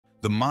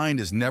The mind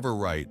is never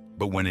right,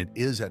 but when it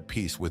is at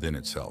peace within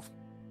itself.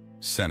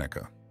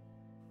 Seneca.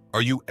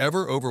 Are you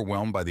ever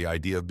overwhelmed by the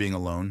idea of being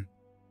alone?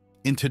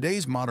 In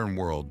today's modern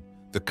world,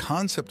 the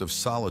concept of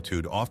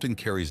solitude often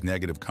carries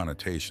negative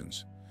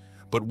connotations.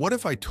 But what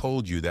if I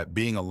told you that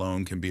being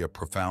alone can be a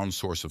profound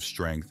source of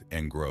strength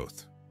and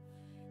growth?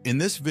 In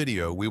this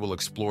video, we will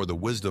explore the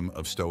wisdom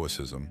of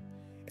Stoicism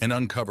and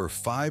uncover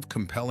 5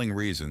 compelling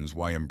reasons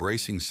why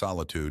embracing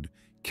solitude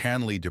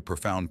can lead to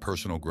profound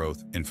personal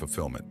growth and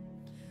fulfillment.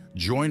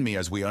 Join me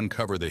as we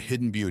uncover the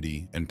hidden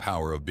beauty and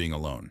power of being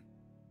alone.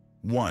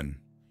 1.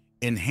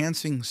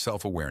 Enhancing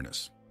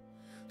self-awareness.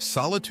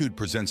 Solitude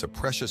presents a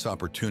precious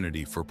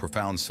opportunity for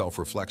profound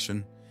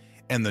self-reflection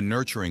and the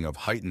nurturing of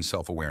heightened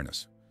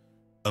self-awareness.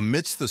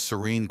 Amidst the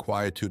serene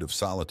quietude of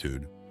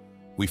solitude,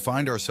 we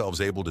find ourselves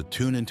able to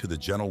tune into the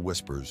gentle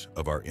whispers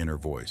of our inner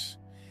voice,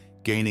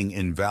 gaining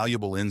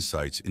invaluable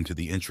insights into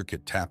the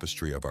intricate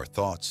tapestry of our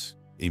thoughts,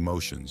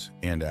 emotions,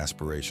 and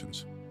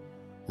aspirations.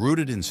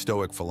 Rooted in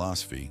Stoic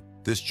philosophy,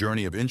 this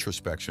journey of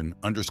introspection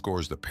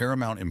underscores the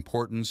paramount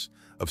importance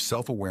of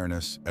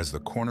self-awareness as the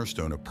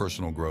cornerstone of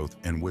personal growth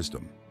and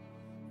wisdom.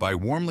 By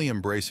warmly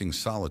embracing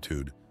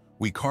solitude,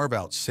 we carve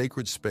out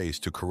sacred space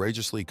to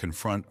courageously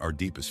confront our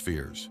deepest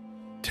fears,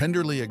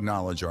 tenderly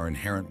acknowledge our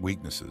inherent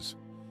weaknesses,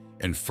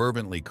 and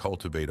fervently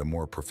cultivate a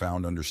more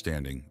profound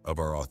understanding of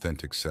our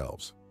authentic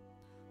selves.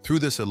 Through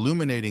this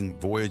illuminating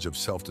voyage of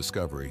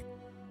self-discovery,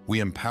 we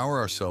empower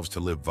ourselves to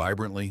live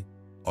vibrantly,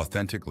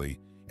 authentically,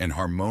 and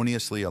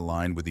harmoniously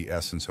aligned with the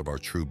essence of our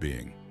true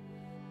being.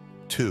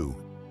 2.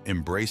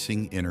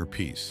 Embracing inner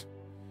peace.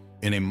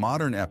 In a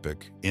modern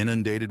epoch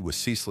inundated with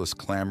ceaseless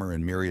clamor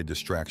and myriad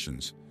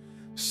distractions,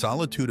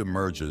 solitude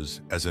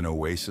emerges as an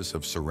oasis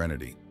of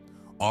serenity,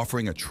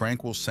 offering a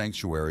tranquil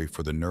sanctuary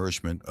for the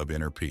nourishment of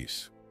inner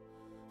peace.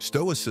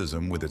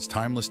 Stoicism, with its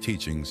timeless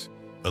teachings,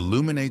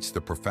 illuminates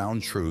the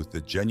profound truth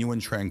that genuine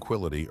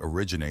tranquility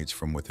originates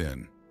from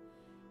within.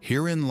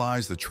 Herein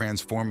lies the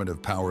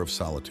transformative power of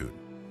solitude.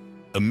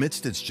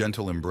 Amidst its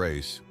gentle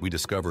embrace, we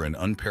discover an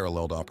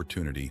unparalleled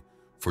opportunity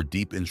for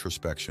deep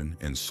introspection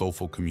and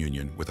soulful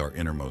communion with our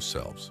innermost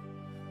selves.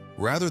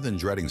 Rather than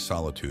dreading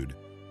solitude,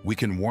 we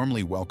can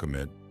warmly welcome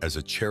it as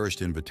a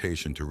cherished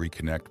invitation to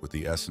reconnect with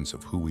the essence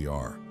of who we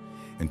are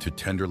and to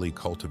tenderly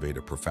cultivate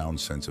a profound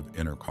sense of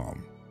inner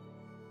calm.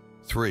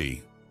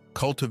 3.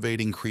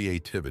 Cultivating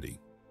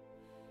creativity.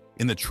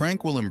 In the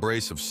tranquil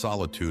embrace of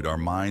solitude, our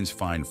minds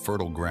find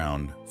fertile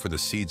ground for the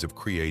seeds of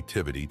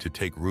creativity to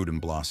take root and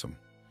blossom.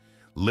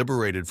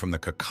 Liberated from the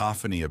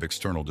cacophony of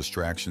external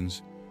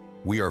distractions,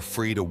 we are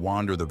free to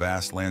wander the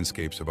vast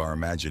landscapes of our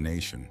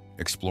imagination,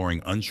 exploring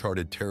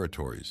uncharted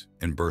territories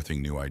and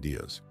birthing new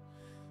ideas.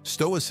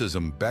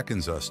 Stoicism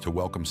beckons us to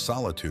welcome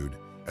solitude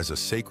as a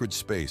sacred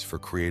space for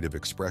creative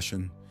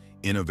expression,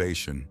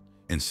 innovation,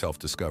 and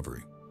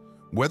self-discovery.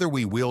 Whether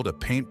we wield a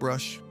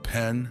paintbrush,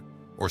 pen,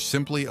 or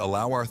simply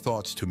allow our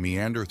thoughts to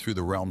meander through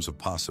the realms of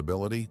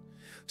possibility,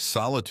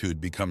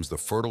 solitude becomes the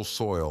fertile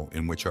soil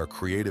in which our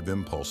creative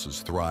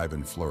impulses thrive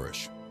and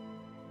flourish.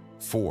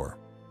 4.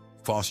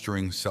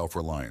 Fostering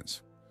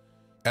self-reliance.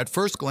 At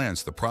first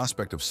glance, the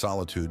prospect of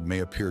solitude may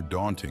appear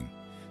daunting,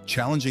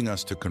 challenging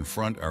us to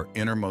confront our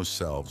innermost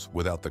selves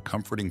without the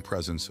comforting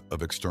presence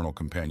of external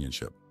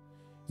companionship.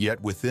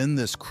 Yet within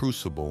this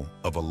crucible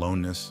of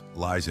aloneness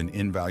lies an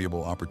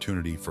invaluable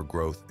opportunity for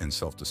growth and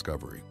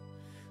self-discovery.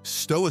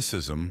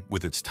 Stoicism,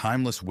 with its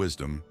timeless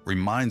wisdom,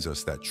 reminds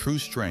us that true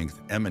strength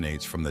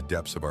emanates from the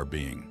depths of our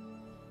being.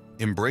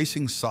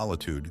 Embracing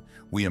solitude,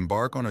 we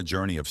embark on a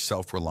journey of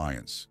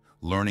self-reliance,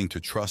 learning to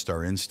trust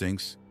our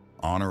instincts,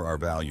 honor our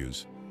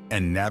values,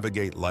 and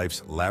navigate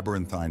life's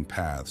labyrinthine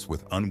paths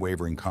with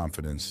unwavering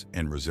confidence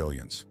and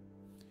resilience.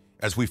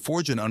 As we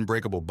forge an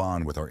unbreakable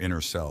bond with our inner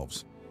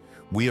selves,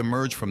 we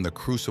emerge from the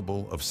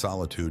crucible of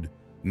solitude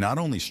not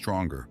only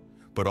stronger,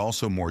 but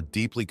also more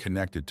deeply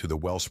connected to the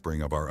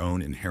wellspring of our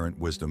own inherent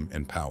wisdom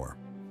and power.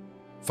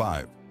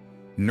 5.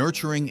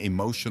 Nurturing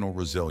emotional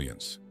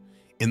resilience.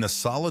 In the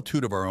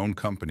solitude of our own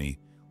company,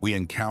 we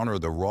encounter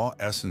the raw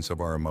essence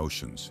of our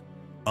emotions,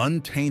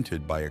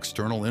 untainted by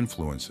external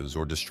influences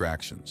or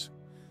distractions.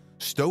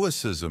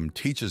 Stoicism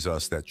teaches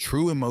us that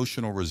true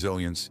emotional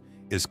resilience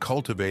is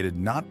cultivated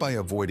not by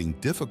avoiding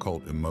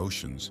difficult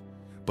emotions,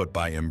 but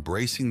by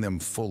embracing them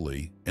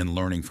fully and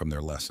learning from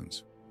their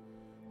lessons.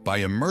 By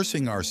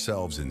immersing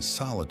ourselves in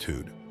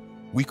solitude,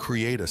 we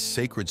create a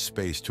sacred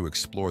space to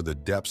explore the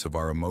depths of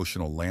our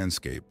emotional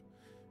landscape,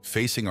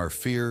 facing our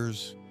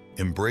fears,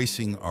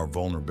 embracing our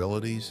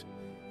vulnerabilities,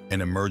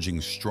 and emerging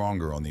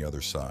stronger on the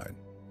other side.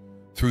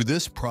 Through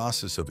this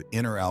process of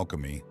inner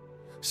alchemy,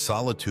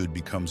 solitude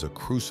becomes a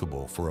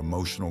crucible for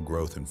emotional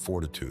growth and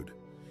fortitude,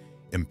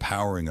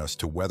 empowering us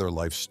to weather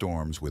life's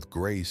storms with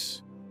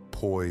grace,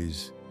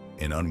 poise,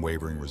 and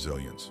unwavering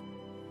resilience.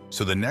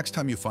 So the next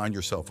time you find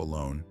yourself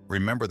alone,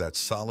 remember that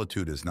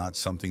solitude is not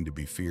something to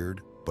be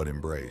feared, but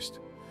embraced.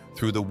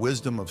 Through the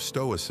wisdom of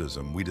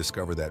Stoicism, we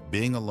discover that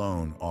being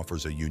alone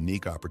offers a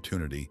unique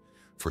opportunity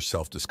for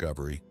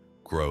self-discovery,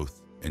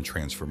 growth, and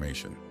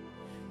transformation.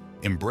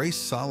 Embrace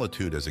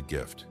solitude as a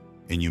gift,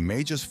 and you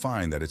may just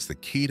find that it's the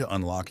key to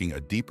unlocking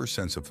a deeper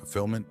sense of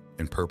fulfillment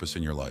and purpose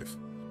in your life.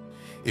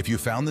 If you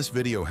found this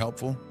video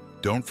helpful,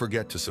 don't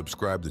forget to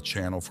subscribe to the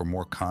channel for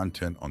more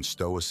content on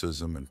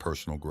Stoicism and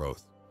personal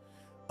growth.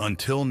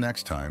 Until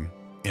next time,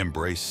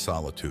 embrace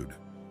solitude,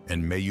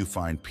 and may you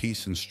find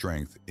peace and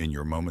strength in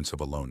your moments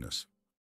of aloneness.